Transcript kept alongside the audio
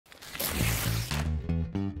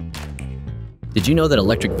Did you know that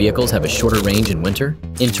electric vehicles have a shorter range in winter?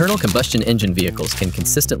 Internal combustion engine vehicles can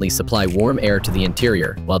consistently supply warm air to the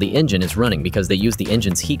interior while the engine is running because they use the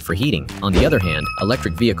engine's heat for heating. On the other hand,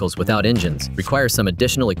 electric vehicles without engines require some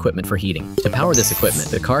additional equipment for heating. To power this equipment,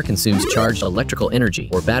 the car consumes charged electrical energy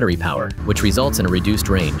or battery power, which results in a reduced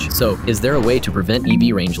range. So, is there a way to prevent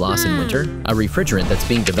EV range loss in winter? A refrigerant that's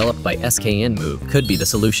being developed by SK Enmove could be the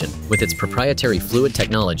solution. With its proprietary fluid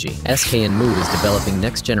technology, SK Enmove is developing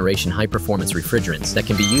next-generation high-performance refrigerants that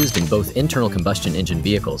can be used in both internal combustion engine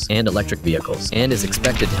vehicles and electric vehicles, and is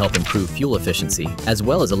expected to help improve fuel efficiency as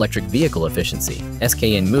well as electric vehicle efficiency. SK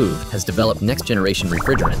Enmove has developed next-generation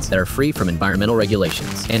refrigerants that are free from environmental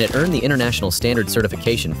regulations, and it earned the international standard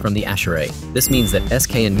certification from the ASHRAE. This means that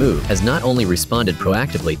SK Enmove has not only responded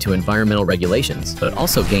proactively to environmental regulations, but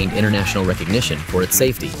also gained international recognition for its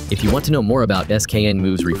safety. If you want to know more about SK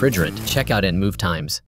Enmove's refrigerant, check out Enmove Times.